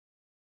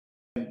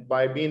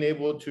By being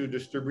able to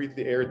distribute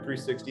the air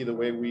 360 the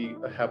way we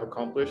have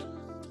accomplished,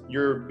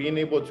 you're being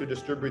able to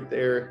distribute the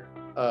air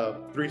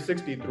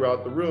 360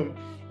 throughout the room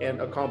and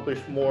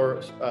accomplish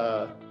more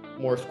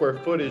square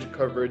footage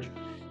coverage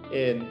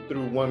in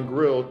through one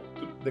grill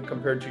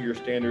compared to your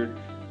standard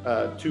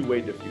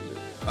two-way diffuser.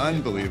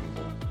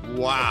 Unbelievable.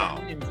 Wow.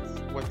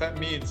 What that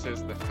means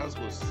is the house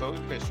was so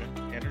efficient,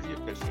 energy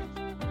efficient,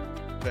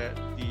 that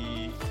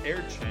the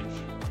air change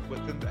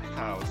within the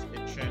house,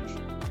 it changed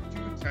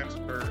 2 times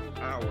per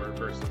hour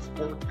versus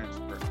 4 times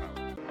per hour.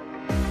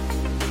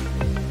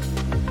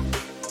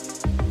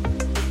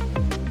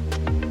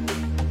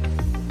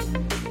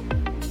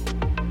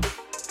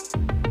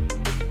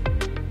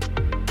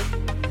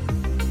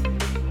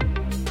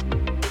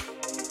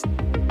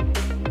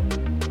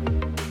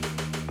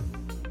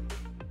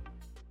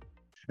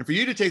 And for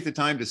you to take the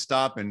time to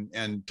stop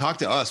and talk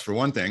to us, for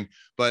one thing,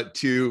 but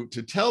to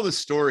tell the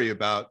story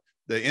about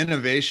the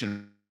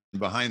innovation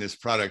behind this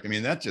product, I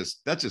mean, that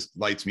just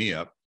lights me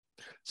up.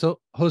 So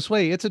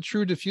Josue, it's a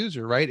true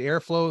diffuser, right?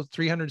 Airflow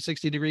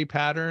 360-degree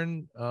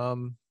pattern.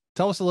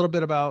 Tell us a little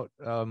bit about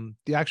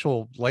the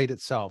actual light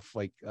itself,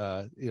 like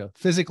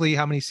physically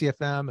how many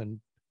CFM, and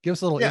give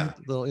us a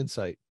little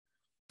insight.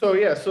 So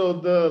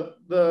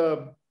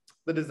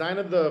the design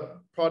of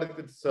the product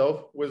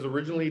itself was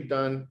originally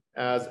done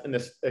as an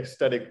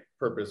aesthetic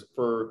purpose,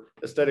 for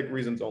aesthetic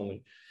reasons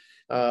only.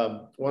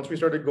 Once we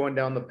started going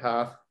down the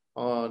path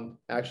on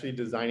actually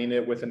designing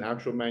it with an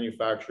actual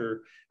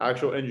manufacturer,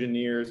 actual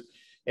engineers,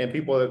 and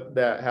people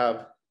that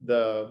have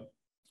the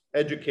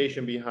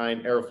education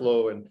behind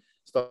airflow and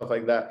stuff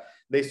like that,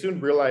 they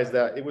soon realized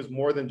that it was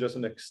more than just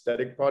an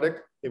aesthetic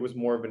product. It was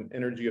more of an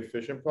energy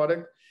efficient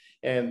product.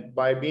 And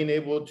by being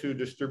able to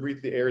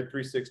distribute the air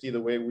 360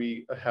 the way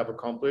we have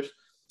accomplished,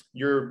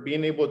 you're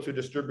being able to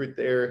distribute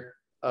the air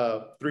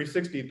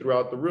 360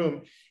 throughout the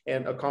room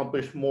and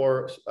accomplish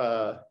more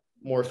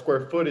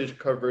square footage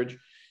coverage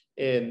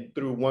in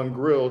through one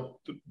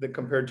grill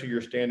compared to your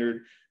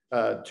standard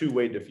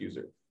two-way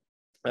diffuser.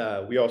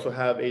 We also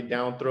have a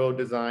down throw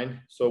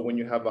design. So when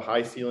you have a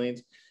high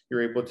ceilings,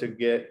 you're able to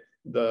get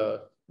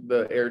the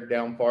air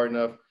down far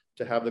enough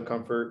to have the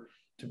comfort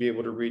to be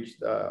able to reach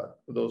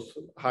those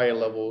higher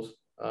levels.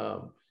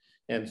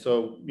 And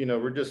so,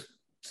 we're just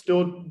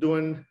still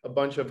doing a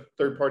bunch of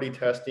third-party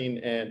testing,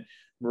 and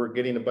we're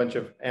getting a bunch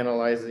of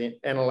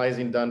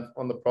analyzing done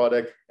on the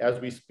product as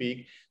we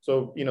speak.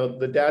 So,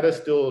 the data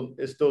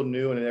is still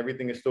new, and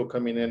everything is still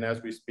coming in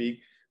as we speak.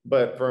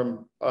 But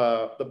from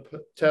the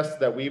tests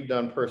that we've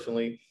done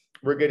personally,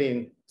 we're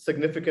getting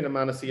significant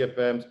amount of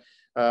CFMs.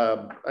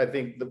 I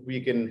think that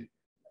we can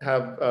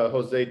have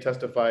Jose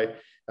testify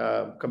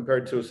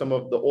compared to some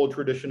of the old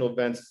traditional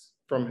vents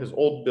from his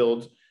old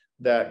builds,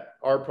 that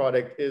our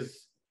product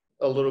is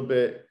a little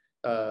bit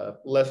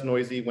less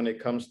noisy when it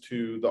comes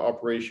to the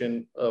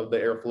operation of the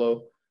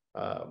airflow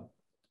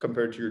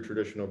compared to your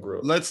traditional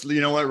grill.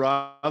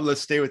 Rob,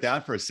 let's stay with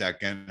that for a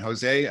second.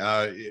 Jose,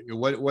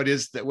 what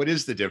is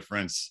the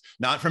difference?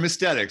 Not from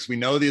aesthetics. We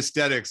know the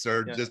aesthetics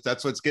are just,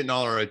 that's what's getting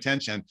all our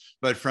attention,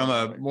 but from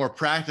a more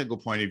practical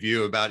point of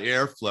view about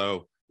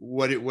airflow,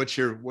 what's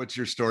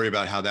your story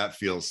about how that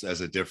feels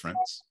as a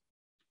difference?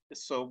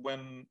 So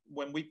when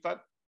we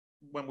thought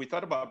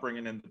about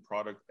bringing in the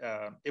product,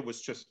 it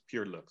was just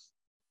pure looks.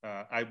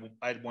 I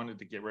wanted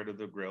to get rid of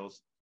the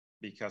grills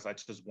because I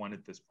just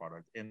wanted this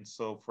product. And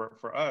so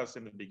for us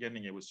in the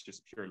beginning, it was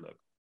just pure look.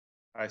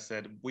 I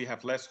said, we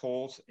have less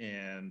holes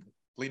and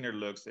cleaner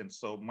looks. And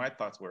so my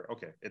thoughts were,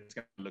 okay, it's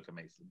going to look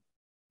amazing.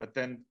 But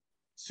then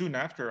soon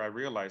after I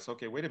realized,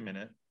 okay, wait a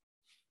minute,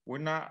 we're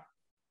not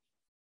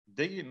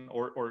digging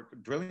or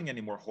drilling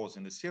any more holes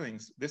in the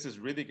ceilings. This is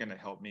really going to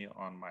help me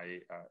on my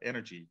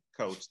energy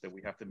codes that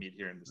we have to meet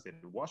here in the state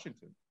of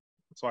Washington.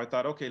 So I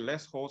thought, okay,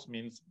 less holes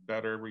means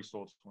better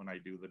results when I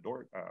do the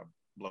door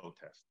blow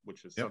test,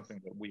 which is something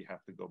that we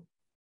have to go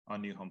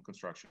on new home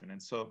construction.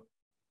 And so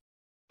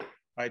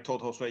I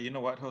told Josue, you know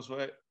what,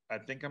 Josue, I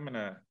think I'm going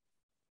to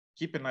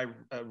keep a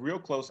real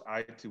close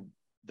eye to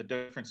the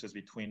differences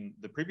between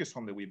the previous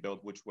home that we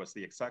built, which was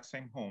the exact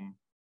same home,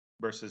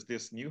 versus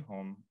this new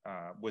home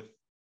with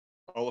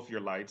all of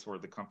your lights or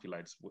the comfy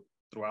lights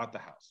throughout the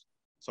house.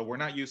 So we're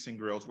not using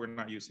grills. We're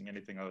not using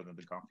anything other than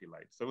the comfy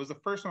lights. So it was the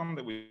first home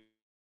that we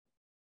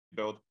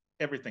built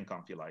everything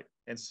comfy light.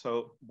 And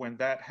so when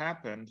that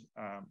happened,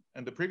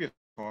 in the previous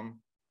home,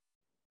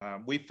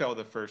 we failed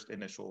the first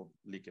initial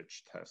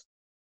leakage test.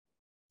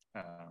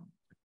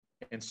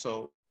 And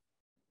so,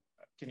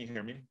 can you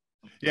hear me?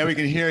 Yeah, we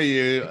can hear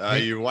you.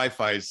 Your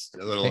Wi-Fi's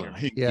a little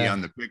hinky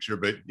on the picture,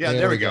 but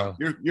there we go.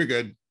 You're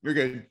good. You're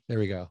good. There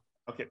we go.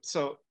 Okay,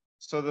 so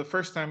the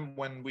first time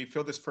when we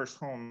filled this first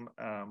home,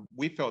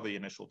 we failed the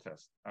initial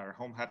test. Our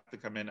home had to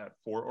come in at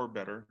 4 or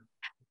better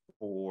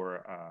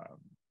for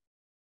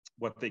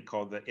what they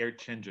call the air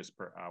changes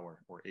per hour,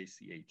 or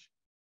ACH.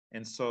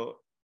 And so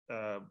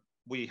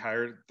we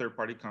hired a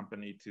third-party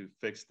company to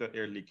fix the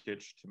air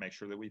leakage to make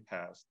sure that we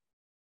passed.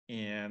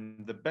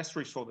 And the best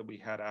result that we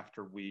had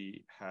after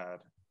we had,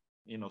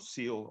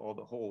 sealed all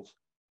the holes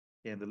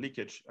in the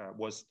leakage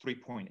was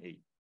 3.8.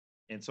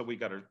 And so we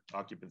got our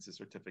occupancy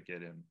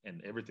certificate,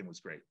 and everything was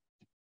great.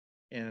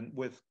 And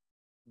with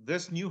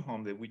this new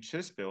home that we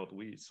just built,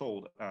 we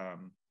sold,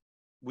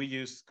 we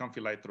used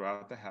Comfy Light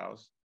throughout the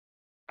house.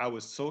 I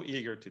was so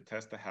eager to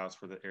test the house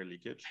for the air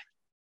leakage.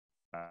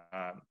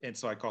 And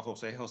so I called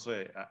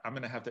Jose, I'm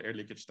going to have the air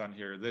leakage done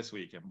here this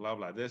week and blah,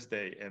 blah, this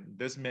day and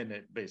this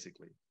minute,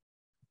 basically.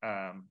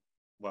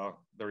 Well,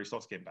 the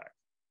results came back.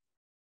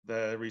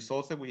 The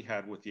results that we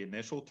had with the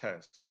initial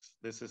test,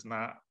 this is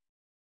not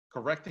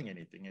correcting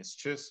anything. It's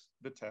just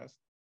the test.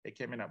 It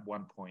came in at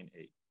 1.8.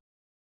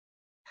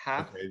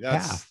 Half. Okay,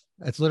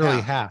 that's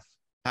literally half.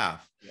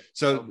 Half.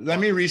 So let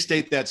me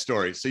restate that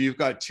story. So you've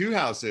got two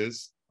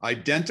houses,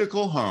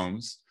 identical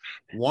homes.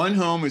 One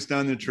home is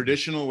done the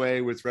traditional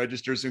way with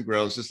registers and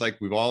grills, just like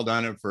we've all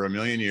done it for a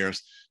million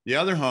years. The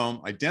other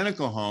home,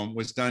 identical home,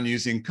 was done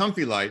using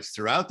Comfy Lights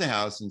throughout the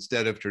house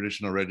instead of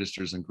traditional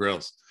registers and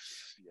grills.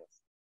 Yes.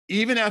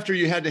 Even after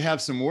you had to have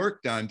some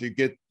work done to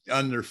get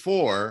under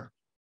 4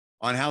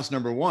 on house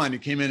number 1,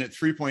 it came in at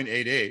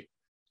 3.88.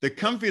 The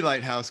Comfy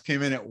Light house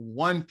came in at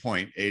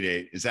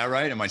 1.88. Is that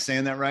right? Am I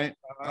saying that right?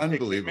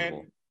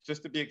 Unbelievable.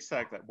 Just to be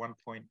exact, at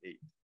 1.8.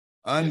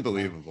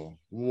 Unbelievable.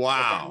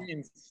 Wow.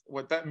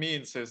 What that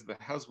means is the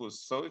house was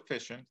so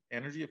efficient,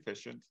 energy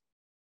efficient,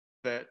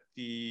 that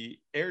the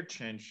air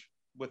change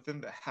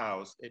within the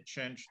house, it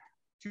changed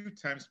 2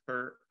 times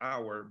per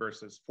hour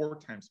versus 4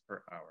 times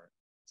per hour.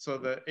 So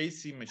the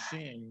AC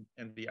machine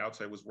and the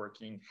outside was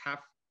working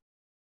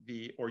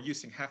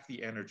using half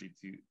the energy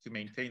to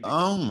maintain.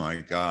 Oh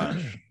my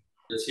gosh.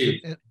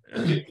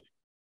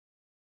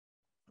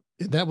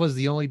 That was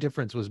the only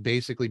difference, was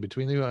basically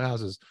between the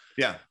houses.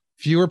 Yeah.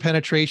 Fewer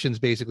penetrations,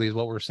 basically, is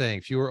what we're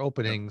saying. Fewer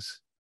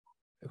openings,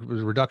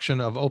 reduction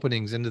of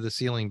openings into the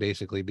ceiling,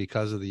 basically,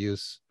 because of the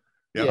use.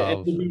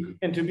 Yeah,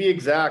 and to be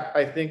exact,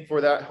 I think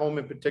for that home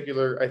in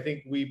particular, I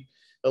think we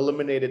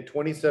eliminated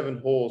 27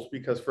 holes,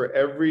 because for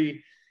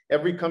every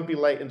Comfy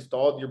Light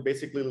installed, you're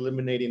basically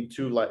eliminating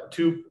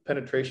 2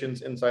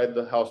 penetrations inside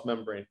the house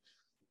membrane.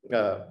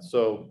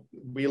 So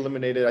we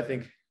eliminated, I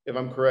think, if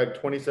I'm correct,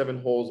 27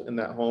 holes in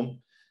that home.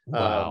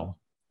 Wow.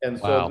 And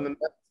so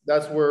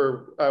that's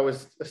where I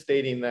was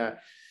stating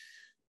that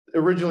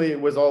originally it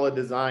was all a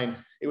design,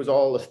 it was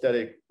all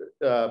aesthetic.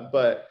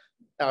 But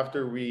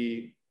after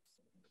we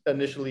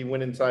initially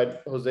went inside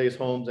Jose's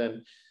homes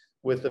and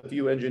with a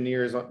few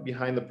engineers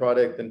behind the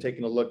product and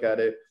taking a look at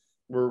it,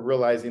 we're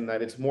realizing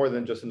that it's more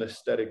than just an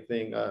aesthetic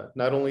thing.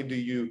 Not only do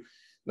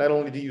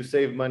you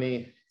save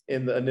money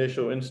in the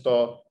initial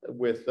install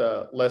with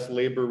less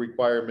labor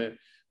requirement,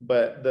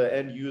 but the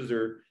end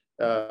user,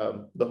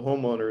 the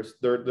homeowners,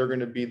 they're going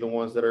to be the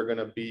ones that are going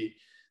to be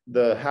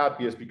the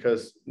happiest,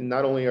 because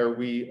not only are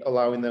we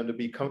allowing them to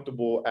be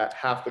comfortable at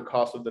half the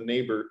cost of the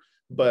neighbor,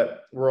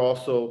 but we're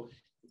also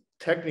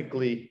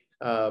technically,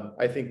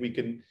 I think we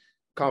can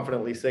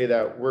confidently say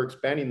that we're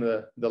expanding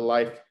the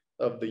life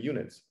of the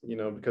units,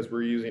 because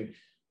we're using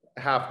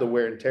half the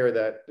wear and tear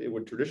that it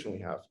would traditionally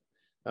have.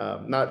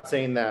 Not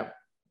saying that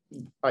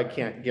I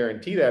can't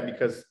guarantee that,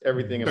 because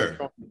everything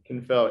electronic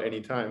can fail at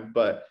any time,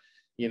 but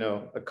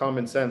a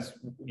common sense,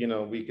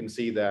 we can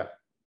see that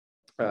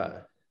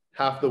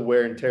half the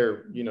wear and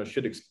tear,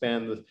 should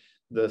expand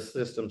the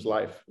system's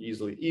life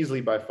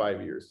easily by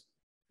 5 years.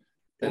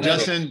 And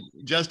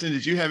Justin,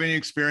 did you have any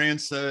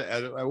experience?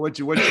 What's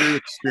your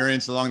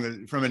experience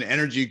from an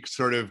energy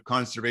sort of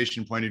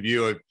conservation point of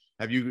view?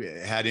 Have you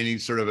had any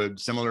sort of a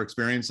similar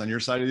experience on your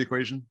side of the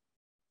equation?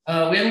 We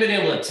haven't been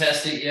able to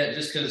test it yet,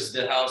 just because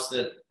the house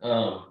that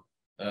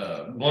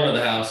one of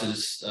the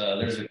houses,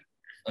 there's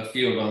a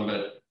few of them,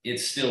 but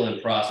it's still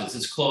in process.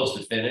 It's close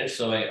to finish,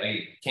 so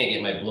I can't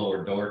get my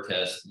blower door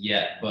test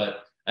yet,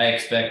 but I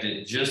expect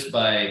it, just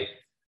by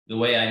the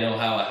way I know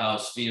how a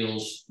house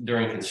feels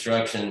during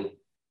construction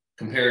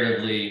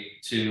comparatively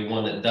to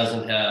one that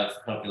doesn't have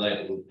Comfy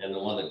Light and the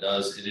one that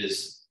does. It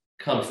is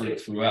comforting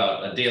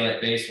throughout. A daylight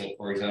basement,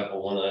 for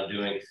example, one that I'm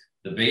doing,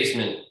 the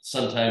basement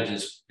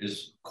sometimes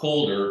is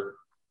colder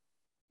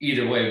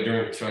either way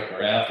during construction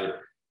or after.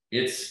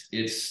 It's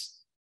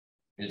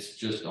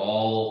just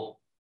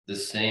all the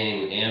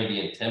same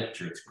ambient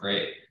temperature. It's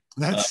great.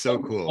 That's so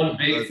cool. One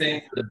big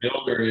thing for the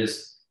builder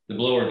is the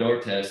blower door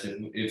test.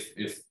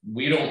 If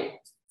we don't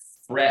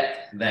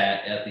fret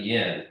that at the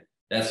end,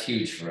 that's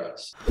huge for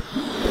us.